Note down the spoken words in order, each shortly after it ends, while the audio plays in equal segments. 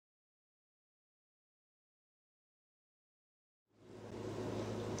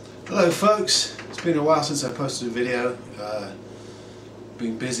Hello folks, it's been a while since I posted a video.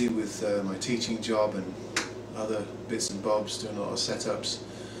 Been busy with my teaching job and other bits and bobs, doing a lot of setups.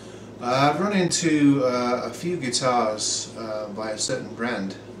 I've run into a few guitars by a certain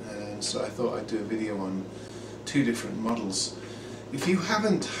brand, and so I thought I'd do a video on two different models. If you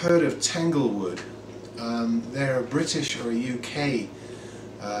haven't heard of Tanglewood, they're a British or a UK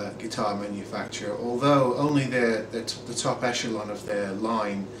guitar manufacturer, although only the top echelon of their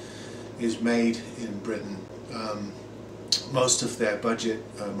line is made in Britain. Most of their budget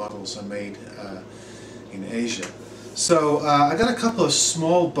models are made in Asia. So I got a couple of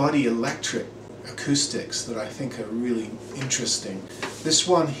small body electric acoustics that I think are really interesting. This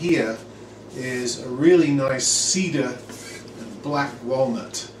one here is a really nice cedar and black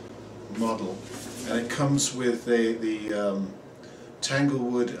walnut model, and it comes with the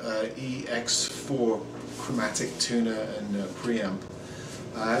Tanglewood EX4 chromatic tuner and preamp.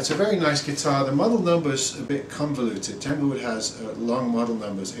 It's a very nice guitar. The model number's a bit convoluted. Tanglewood has long model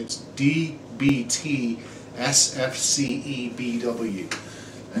numbers. It's DBT-SFCE BW.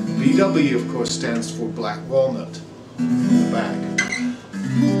 And BW, of course, stands for black walnut in the back.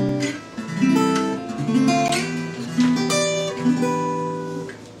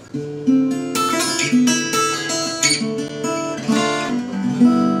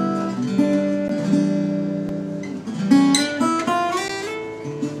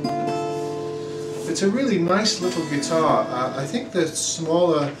 It's a really nice little guitar. I think the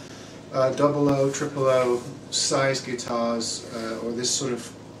smaller 00, 000 size guitars, or this sort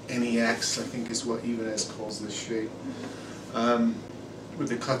of NEX, I think is what Ibanez calls this shape, with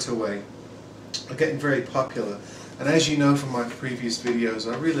the cutaway, are getting very popular. And as you know from my previous videos,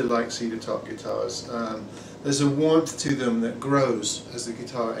 I really like cedar top guitars. There's a warmth to them that grows as the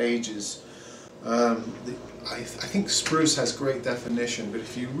guitar ages. I think spruce has great definition, but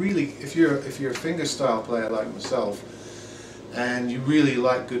if you're a fingerstyle player like myself, and you really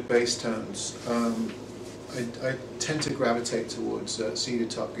like good bass tones, I tend to gravitate towards cedar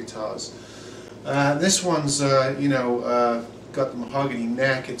top guitars. This one's got the mahogany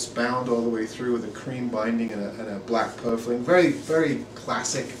neck. It's bound all the way through with a cream binding and a black purfling. Very, very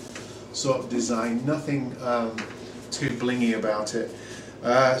classic sort of design. Nothing too blingy about it.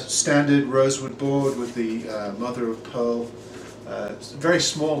 Standard rosewood board with the mother of pearl. Very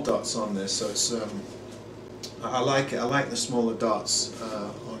small dots on this, so it's I like it. I like the smaller dots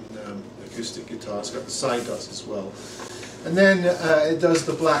on acoustic guitars. It's got the side dots as well, and then it does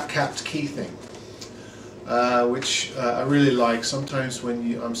the black capped key thing, which I really like. Sometimes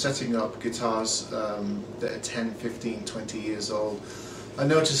when I'm setting up guitars that are 10, 15, 20 years old, I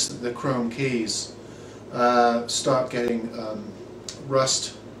notice that the chrome keys start getting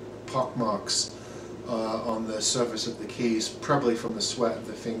rust pockmarks on the surface of the keys, probably from the sweat of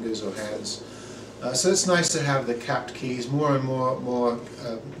the fingers or hands. So it's nice to have the capped keys. More and more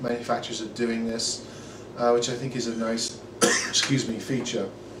manufacturers are doing this, which I think is a nice excuse me, feature.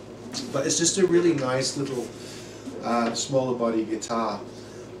 But it's just a really nice little smaller body guitar.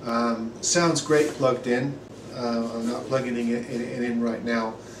 Sounds great plugged in. I'm not plugging it in right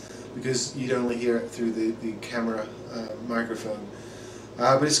now because you'd only hear it through the camera microphone.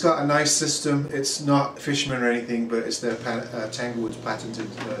 But it's got a nice system. It's not Fishman or anything, but it's their Tanglewood's patented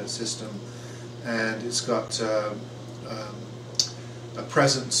system, and it's got a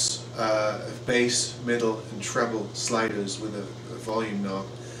presence of bass, middle, and treble sliders with a volume knob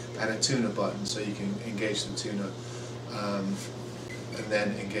and a tuner button, so you can engage the tuner and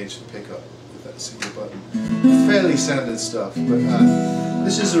then engage the pickup with that single button. Fairly standard stuff, but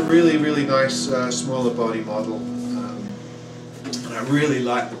this is a really, really nice smaller body model. I really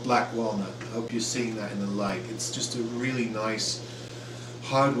like the black walnut. I hope you're seeing that in the light. It's just a really nice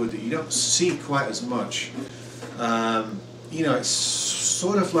hardwood that you don't see quite as much. It's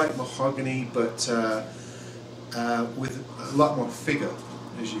sort of like mahogany, but with a lot more figure,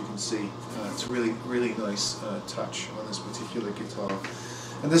 as you can see. It's a really, really nice touch on this particular guitar.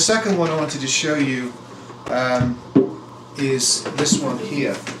 And the second one I wanted to show you is this one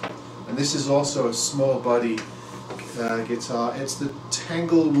here. And this is also a small body guitar. It's the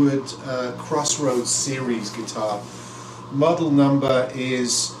Tanglewood Crossroads series guitar. Model number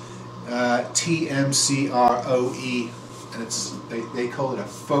is TMCR OE, and they call it a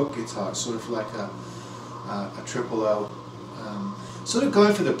folk guitar, sort of like a 000. Sort of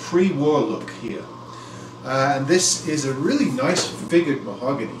going for the pre-war look here. And this is a really nice figured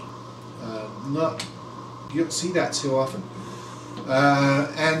mahogany. You don't see that too often.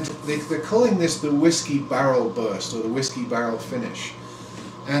 And they're calling this the whiskey barrel burst, or the whiskey barrel finish.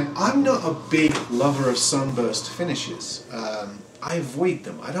 And I'm not a big lover of sunburst finishes. I avoid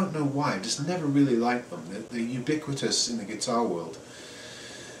them. I don't know why. I just never really liked them. They're ubiquitous in the guitar world.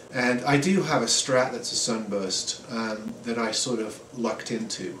 And I do have a Strat that's a Sunburst that I sort of lucked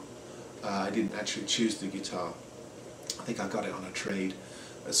into. I didn't actually choose the guitar. I think I got it on a trade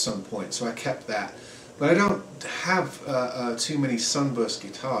at some point, so I kept that. But I don't have too many Sunburst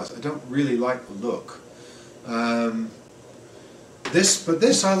guitars. I don't really like the look.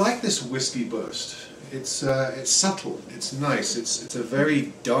 This I like this Whiskey Burst. It's subtle. It's nice. It's a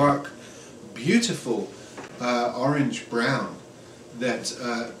very dark, beautiful orange brown that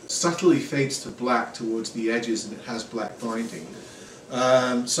subtly fades to black towards the edges, and it has black binding.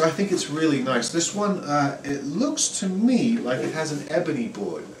 So I think it's really nice. This one, it looks to me like it has an ebony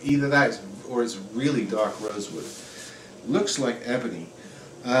board. Either that or it's really dark rosewood. Looks like ebony.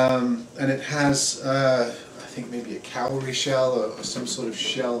 And it has, I think maybe a cowrie shell or some sort of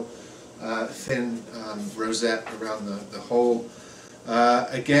shell, thin rosette around the hole.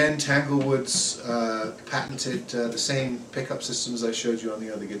 Again, Tanglewood's patented the same pickup systems I showed you on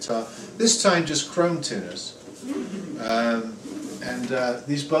the other guitar. This time just chrome tuners. And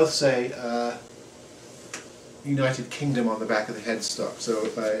these both say United Kingdom on the back of the headstock. So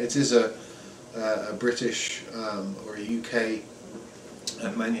it is a British or a UK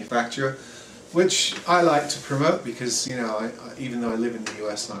manufacturer, which I like to promote because, you know, even though I live in the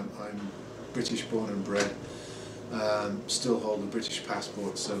US, I'm British born and bred. Still hold a British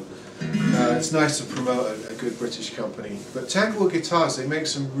passport, so it's nice to promote a good British company. But Tanglewood Guitars, they make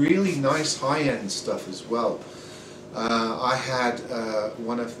some really nice high-end stuff as well. I had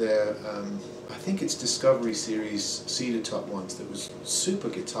one of their, I think it's Discovery Series cedar top ones that was super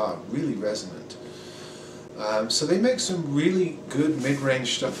guitar, really resonant. So they make some really good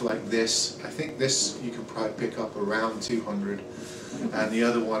mid-range stuff like this. I think this you can probably pick up around 200, and the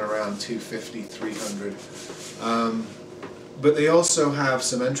other one around 250, 300. But they also have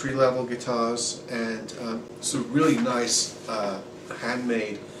some entry-level guitars and some really nice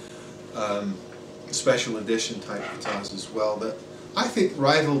handmade special edition type guitars as well that I think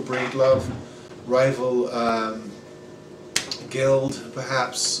rival Breedlove, rival Guild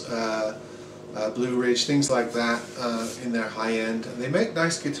perhaps, Blue Ridge, things like that in their high end. And they make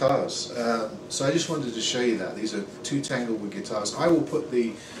nice guitars. So I just wanted to show you that. These are two Tanglewood guitars. I will put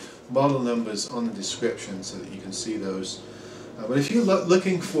the model numbers on the description so that you can see those. But if you're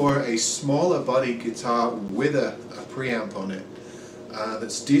looking for a smaller body guitar with a preamp on it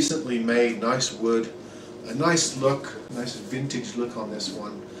that's decently made, nice wood, a nice look, nice vintage look on this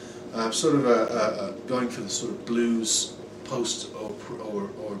one, sort of going for the sort of blues post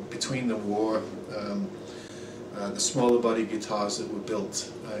or between the war, the smaller body guitars that were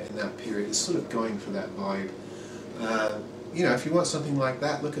built in that period, it's sort of going for that vibe. You know, if you want something like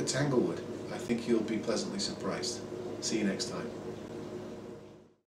that, look at Tanglewood. I think you'll be pleasantly surprised. See you next time.